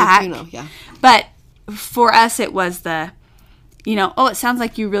it back. Yeah. But for us, it was the, oh, it sounds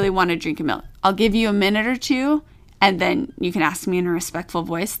like you really want to drink a milk. I'll give you a minute or two, and then you can ask me in a respectful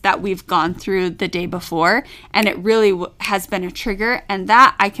voice. That we've gone through the day before, and it really has been a trigger. And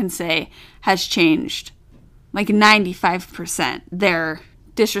that, I can say, has changed like 95%. They're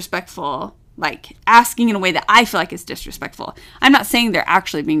disrespectful, like asking in a way that I feel like is disrespectful. I'm not saying they're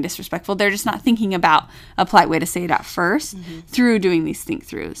actually being disrespectful. They're just not thinking about a polite way to say it at first through doing these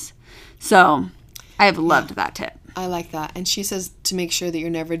think-throughs. So I have loved that tip. I like that. And she says to make sure that you're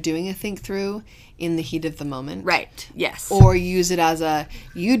never doing a think-through in the heat of the moment. Right. Yes. Or use it as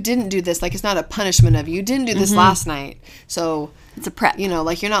you didn't do this. Like, it's not a punishment of, you didn't do this last night. So it's a prep.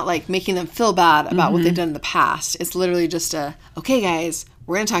 Like, you're not, like, making them feel bad about what they've done in the past. It's literally just okay, guys,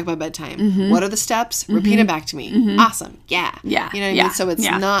 we're going to talk about bedtime. What are the steps? Repeat them back to me. Awesome. Yeah. Yeah. You know what I mean? So it's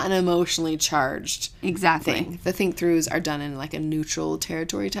not an emotionally charged thing. The think-throughs are done in, like, a neutral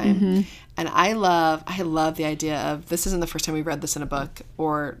territory time. And I love the idea of, this isn't the first time we've read this in a book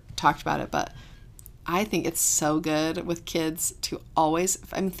or talked about it, but I think it's so good with kids to always,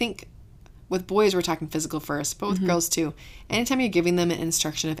 think with boys we're talking physical first, but with girls too. Anytime you're giving them an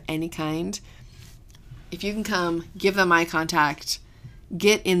instruction of any kind, if you can come, give them eye contact,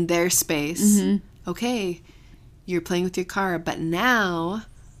 get in their space. Okay, you're playing with your car, but now,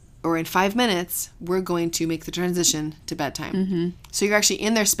 or in 5 minutes, we're going to make the transition to bedtime. So you're actually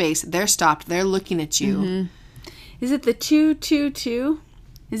in their space. They're stopped. They're looking at you. Is it the 2-2-2?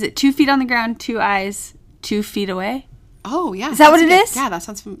 Is it 2 feet on the ground, 2 eyes, 2 feet away? Oh, yeah. Is that what it is? Yeah,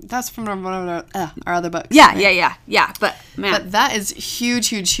 that's from one of our other books. Yeah, right? yeah. But, man. But that is huge,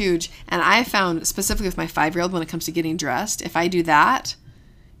 huge, huge. And I found, specifically with my 5-year-old, when it comes to getting dressed, if I do that,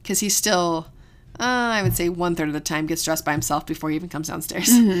 because he's still, I would say 1/3 of the time gets dressed by himself before he even comes downstairs.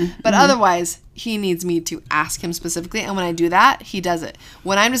 But otherwise, he needs me to ask him specifically. And when I do that, he does it.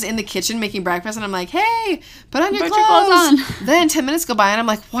 When I'm just in the kitchen making breakfast and I'm like, hey, put on your clothes. Then 10 minutes go by and I'm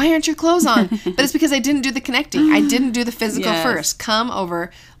like, why aren't your clothes on? But it's because I didn't do the connecting. I didn't do the physical first. Come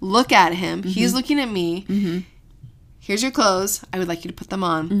over, look at him. He's looking at me. Here's your clothes. I would like you to put them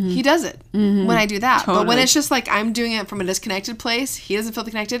on. He does it when I do that. Totally. But when it's just like I'm doing it from a disconnected place, he doesn't feel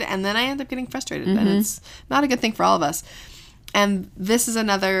connected, and then I end up getting frustrated. And it's not a good thing for all of us. And this is an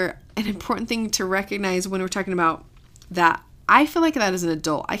important thing to recognize when we're talking about that. I feel like that as an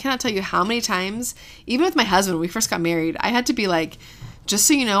adult. I cannot tell you how many times, even with my husband, when we first got married, I had to be like, just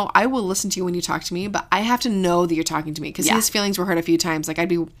so you know, I will listen to you when you talk to me, but I have to know that you're talking to me, because his feelings were hurt a few times. Like we'd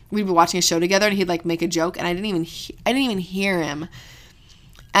be watching a show together and he'd like make a joke and I didn't even hear him.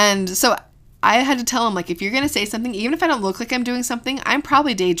 And so I had to tell him, like, if you're going to say something, even if I don't look like I'm doing something, I'm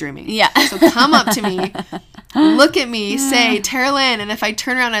probably daydreaming. Yeah. So come up to me, look at me, say, Tara Lynn, and if I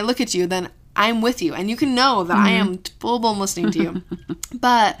turn around and I look at you, then I'm with you. And you can know that I am full-blown listening to you.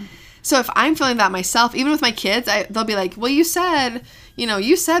 But so if I'm feeling that myself, even with my kids, they'll be like, well, you said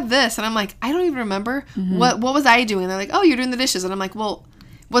this. And I'm like, I don't even remember. What was I doing? And they're like, oh, you're doing the dishes. And I'm like, well,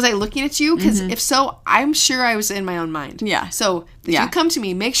 was I looking at you? Because if so, I'm sure I was in my own mind. Yeah. So if you come to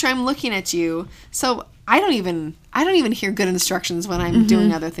me, make sure I'm looking at you. So I don't even hear good instructions when I'm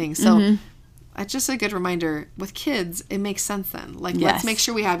doing other things. So it's just a good reminder with kids. It makes sense then. Like, let's make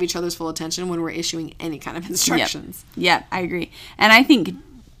sure we have each other's full attention when we're issuing any kind of instructions. Yep, I agree. And I think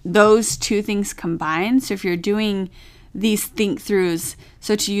those two things combined. So if you're doing these think-throughs,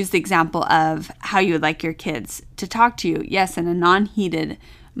 so to use the example of how you would like your kids to talk to you, yes, in a non-heated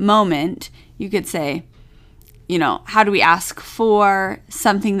moment, you could say, how do we ask for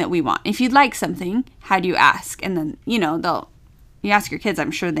something that we want? If you'd like something, how do you ask? And then, you ask your kids, I'm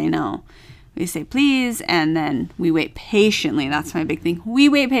sure they know. We say, please, and then we wait patiently. That's my big thing. We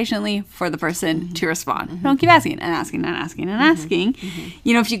wait patiently for the person to respond. Don't keep asking and asking and asking and asking.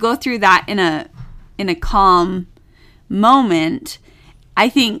 If you go through that in a calm moment, I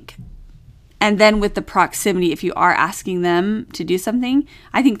think, and then with the proximity, if you are asking them to do something,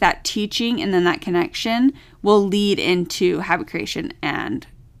 I think that teaching and then that connection will lead into habit creation and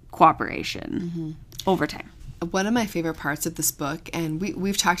cooperation over time. One of my favorite parts of this book, and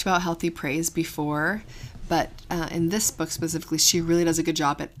we've talked about healthy praise before, but in this book specifically, she really does a good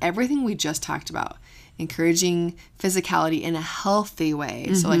job at everything we just talked about. Encouraging physicality in a healthy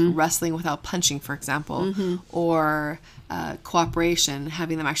way. So like wrestling without punching, for example, or cooperation,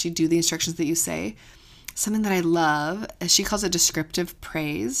 having them actually do the instructions that you say. Something that I love, she calls it descriptive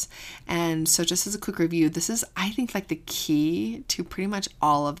praise. And so just as a quick review, this is, I think, like the key to pretty much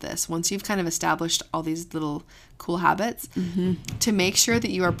all of this. Once you've kind of established all these little cool habits, to make sure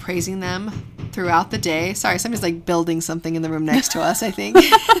that you are praising them throughout the day. Sorry, somebody's like building something in the room next to us, I think.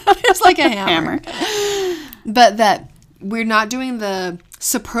 It's like a hammer. But that we're not doing the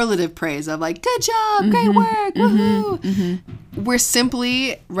superlative praise of like, good job, great work, woohoo. We're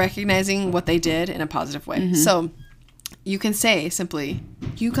simply recognizing what they did in a positive way. So you can say simply,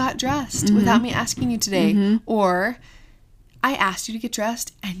 you got dressed without me asking you today. Or I asked you to get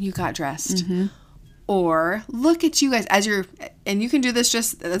dressed and you got dressed. Or look at you guys as you're, and you can do this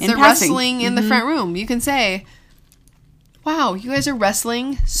just as they're wrestling in the front room. You can say, wow, you guys are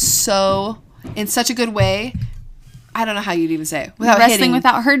wrestling in such a good way. I don't know how you'd even say it. Without wrestling hitting.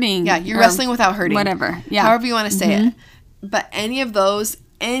 without hurting. Yeah, you're wrestling without hurting. Whatever. Yeah. However you want to say it. But any of those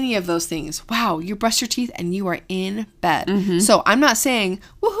things, wow, you brushed your teeth and you are in bed. So I'm not saying,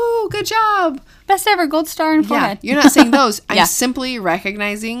 woohoo, good job. Best ever, gold star and forehead. Yeah, you're not saying those. I'm simply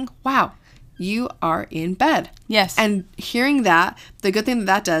recognizing, wow, you are in bed. Yes. And hearing that, the good thing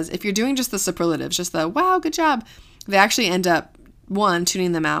that does, if you're doing just the superlatives, just the, wow, good job, they actually end up, one,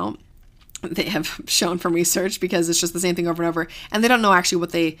 tuning them out. They have shown from research because it's just the same thing over and over. And they don't know actually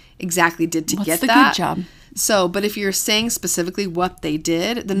what they exactly did to get that. Good job? So, but if you're saying specifically what they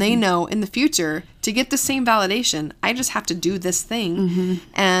did, then they know in the future to get the same validation, I just have to do this thing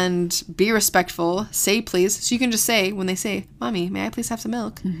and be respectful, say please. So you can just say, when they say, Mommy, may I please have some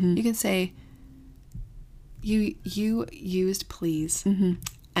milk? You can say, you used please.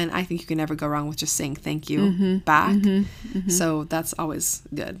 And I think you can never go wrong with just saying thank you back. So that's always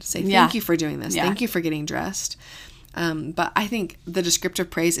good. Say thank you for doing this. Thank you for getting dressed. But I think the descriptive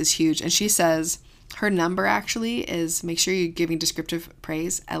praise is huge. And she says her number actually is make sure you're giving descriptive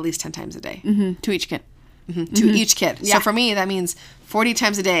praise at least 10 times a day. To each kid. To each kid. Yeah. So for me, that means 40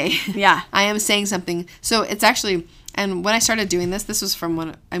 times a day. Yeah. I am saying something. So it's actually, and when I started doing this was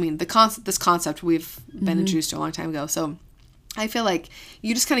from this concept we've been introduced to a long time ago. So I feel like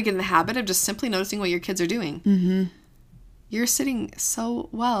you just kind of get in the habit of just simply noticing what your kids are doing. You're sitting so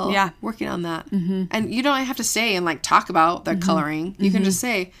well working on that. And you don't have to say and like talk about their coloring. You can just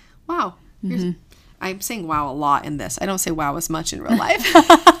say, wow. I'm saying wow a lot in this. I don't say wow as much in real life.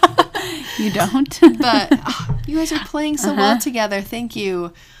 You don't? But you guys are playing so well together. Thank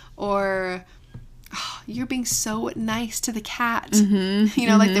you. Or you're being so nice to the cat. You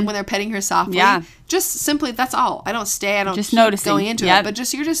know, like when they're petting her softly. Yeah. Just simply, that's all. I don't just keep noticing. Going into it. But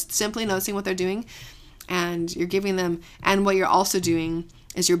you're just simply noticing what they're doing. And you're giving them, and what you're also doing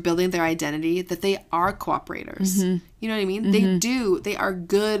is you're building their identity that they are cooperators. You know what I mean? They are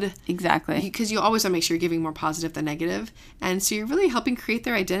good. Exactly. Because you always want to make sure you're giving more positive than negative. And so you're really helping create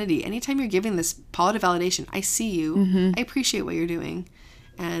their identity. Anytime you're giving this positive validation, I see you. I appreciate what you're doing.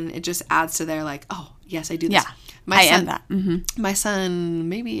 And it just adds to their like, oh, yes, I do this. Yeah, I am that. My son,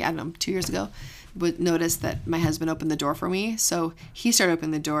 maybe, I don't know, 2 years ago, would notice that my husband opened the door for me. So he started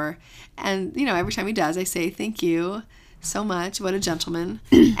opening the door. And, you know, every time he does, I say, thank you so much. What a gentleman.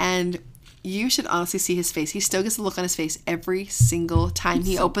 And you should honestly see his face. He still gets a look on his face every single time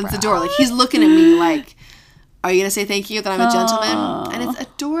he opens the door. Like, he's looking at me like, are you going to say thank you that I'm a gentleman? And it's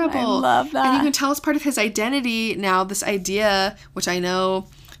adorable. I love that. And you can tell it's part of his identity now, this idea, which I know,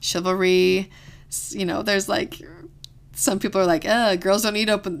 chivalry, you know, there's like, some people are like, girls don't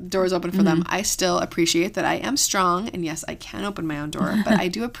need doors open for them. I still appreciate that I am strong. And yes, I can open my own door. But I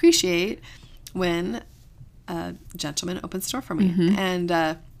do appreciate when a gentleman opens the door for me. And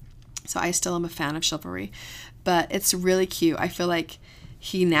so I still am a fan of chivalry. But it's really cute. I feel like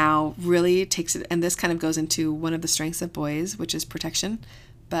he now really takes it, and this kind of goes into one of the strengths of boys, which is protection.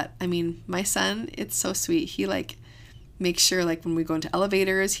 But I mean, my son, it's so sweet. He like makes sure, like when we go into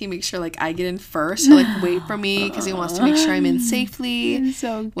elevators, he makes sure like I get in first. He'll like wait for me because he wants to make sure I'm in safely.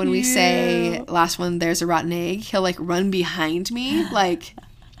 So cute. When we say last one, there's a rotten egg, he'll like run behind me like,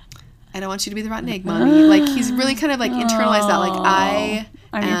 I don't want you to be the rotten egg, Mommy. Like he's really kind of like internalized that like I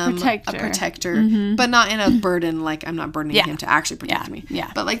am a protector, but not in a burden, like I'm not burdening him to actually protect me.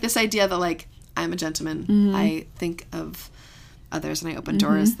 Yeah. But like this idea that like I'm a gentleman, I think of others and I open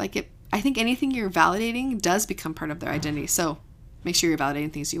doors. Like I think anything you're validating does become part of their identity. So make sure you're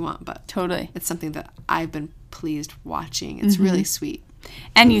validating things you want, but totally, it's something that I've been pleased watching. It's really sweet.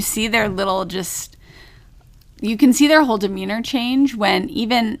 And you see their little you can see their whole demeanor change when,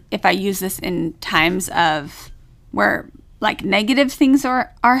 even if I use this in times of where like negative things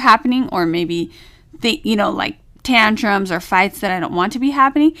are happening, or maybe you know, like tantrums or fights that I don't want to be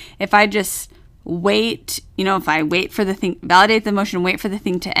happening, if I just wait, you know, if I wait for the thing, validate the emotion, wait for the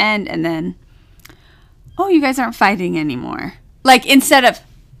thing to end, and then, oh, you guys aren't fighting anymore. Like instead of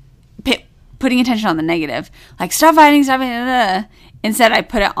putting attention on the negative, like stop fighting, instead I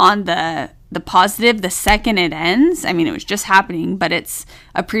put it on the positive the second it ends. I mean, it was just happening, but it's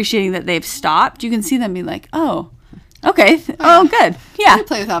appreciating that they've stopped. You can see them be like, oh, Okay. Oh, good. Yeah.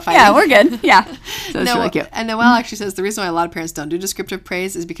 Play without fighting. Yeah, we're good. Yeah. So it's really cute. And Noelle actually says the reason why a lot of parents don't do descriptive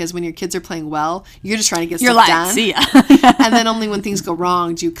praise is because when your kids are playing well, you're just trying to get You're stuff like, done. see ya. And then only when things go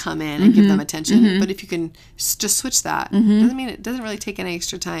wrong do you come in and give them attention. But if you can just switch that, doesn't mean it doesn't really take any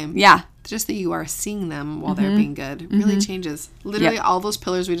extra time. Yeah. Just that you are seeing them while they're being good really changes. Literally all those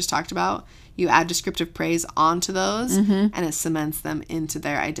pillars we just talked about, you add descriptive praise onto those and it cements them into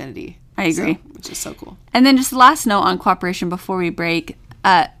their identity. I agree. Which is so cool. And then just the last note on cooperation before we break,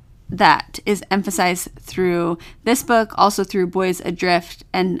 that is emphasized through this book, also through Boys Adrift,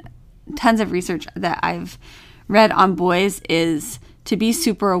 and tons of research that I've read on boys is to be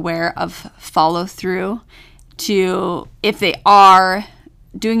super aware of follow through, to, if they are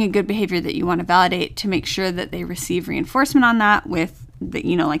doing a good behavior that you want to validate, to make sure that they receive reinforcement on that with the,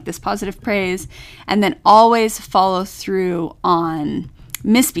 like this positive praise, and then always follow through on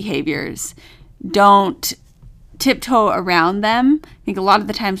misbehaviors. Don't tiptoe around them. I think a lot of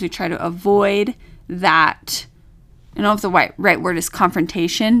the times we try to avoid that. I don't know if the right word is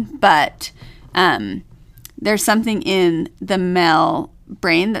confrontation, but there's something in the male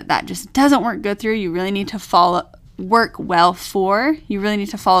brain that just doesn't work good through. You really need to work well for. You really need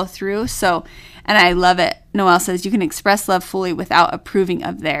to follow through. So, and I love it. Noelle says you can express love fully without approving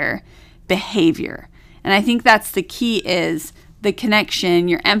of their behavior. And I think that's the key, is the connection.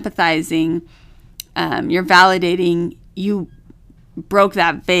 You're empathizing, you're validating, you broke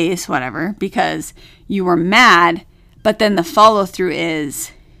that vase, whatever, because you were mad, but then the follow through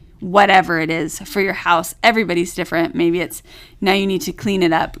is whatever it is for your house. Everybody's different. Maybe it's now you need to clean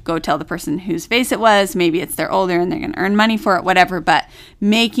it up, go tell the person whose vase it was. Maybe it's they're older and they're going to earn money for it, whatever, but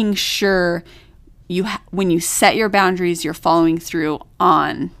making sure when you set your boundaries, you're following through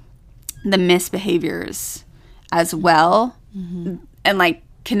on the misbehaviors as well, and like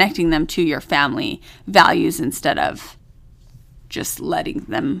connecting them to your family values instead of just letting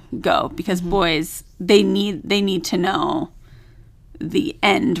them go, because boys, they need to know the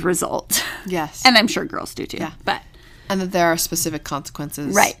end result. Yes. And I'm sure girls do too. Yeah. But and that there are specific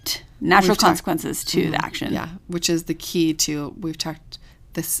consequences. Right. Natural consequences to the action. Yeah. Which is the key to, we've talked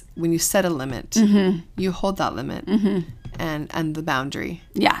this, when you set a limit, you hold that limit and the boundary.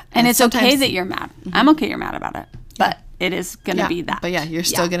 Yeah. And it's okay that you're mad. I'm okay you're mad about it. But it is going to be that. But yeah, you're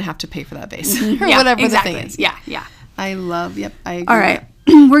still going to have to pay for that base. Or Yeah, whatever exactly. the thing is. Yeah. Yeah. I agree. All right.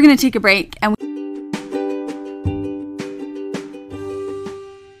 We're going to take a break, and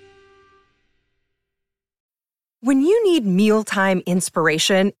when you need mealtime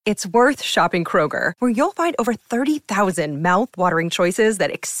inspiration, it's worth shopping Kroger, where you'll find over 30,000 mouth-watering choices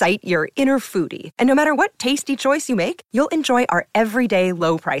that excite your inner foodie. And no matter what tasty choice you make, you'll enjoy our everyday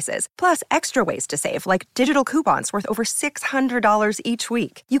low prices, plus extra ways to save, like digital coupons worth over $600 each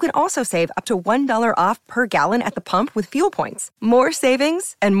week. You can also save up to $1 off per gallon at the pump with fuel points. More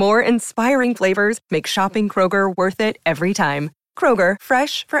savings and more inspiring flavors make shopping Kroger worth it every time. Kroger,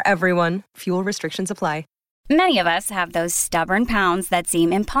 fresh for everyone. Fuel restrictions apply. Many of us have those stubborn pounds that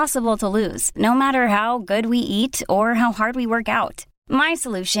seem impossible to lose, no matter how good we eat or how hard we work out. My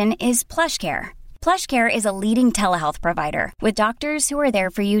solution is PlushCare. PlushCare is a leading telehealth provider with doctors who are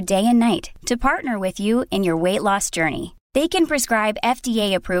there for you day and night to partner with you in your weight loss journey. They can prescribe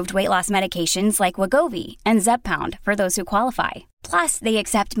FDA-approved weight loss medications like Wegovy and Zepbound for those who qualify. Plus, they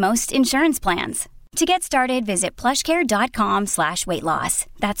accept most insurance plans. To get started, visit plushcare.com/weightloss.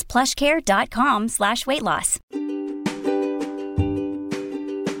 That's plushcare.com/weightloss.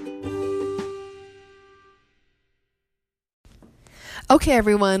 Okay,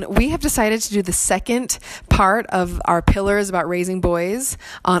 everyone, we have decided to do the second part of our pillars about raising boys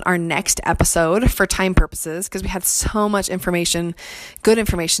on our next episode for time purposes, because we had so much information, good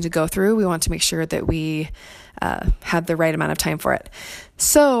information to go through. We want to make sure that we had the right amount of time for it.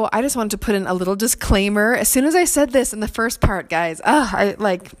 So I just wanted to put in a little disclaimer. As soon as I said this in the first part, guys,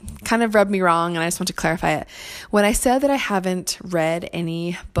 I kind of rubbed me wrong, and I just want to clarify it. When I said that I haven't read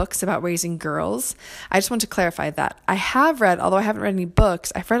any books about raising girls, I just want to clarify that. I have read, although I haven't read any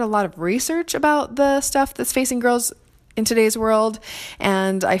books, I've read a lot of research about the stuff that's facing girls in today's world,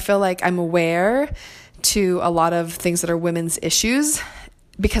 and I feel like I'm aware to a lot of things that are women's issues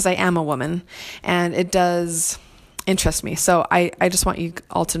because I am a woman, and it does interest me. So I just want you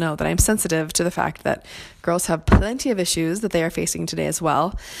all to know that I'm sensitive to the fact that girls have plenty of issues that they are facing today as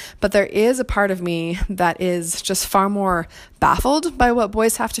well. But there is a part of me that is just far more baffled by what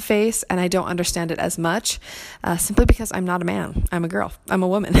boys have to face, and I don't understand it as much, simply because I'm not a man. I'm a girl. I'm a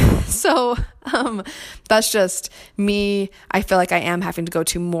woman. So that's just me. I feel like I am having to go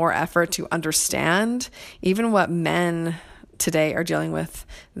to more effort to understand even what men today are dealing with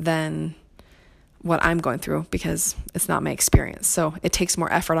than what I'm going through because it's not my experience. So it takes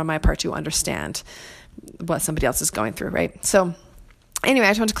more effort on my part to understand what somebody else is going through, right? So anyway, I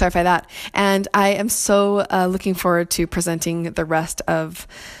just want to clarify that. And I am so looking forward to presenting the rest of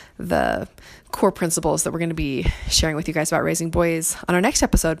the core principles that we're going to be sharing with you guys about raising boys on our next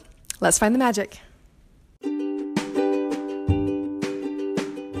episode. Let's find the magic.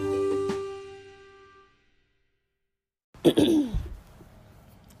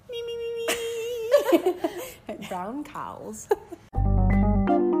 Brown cows.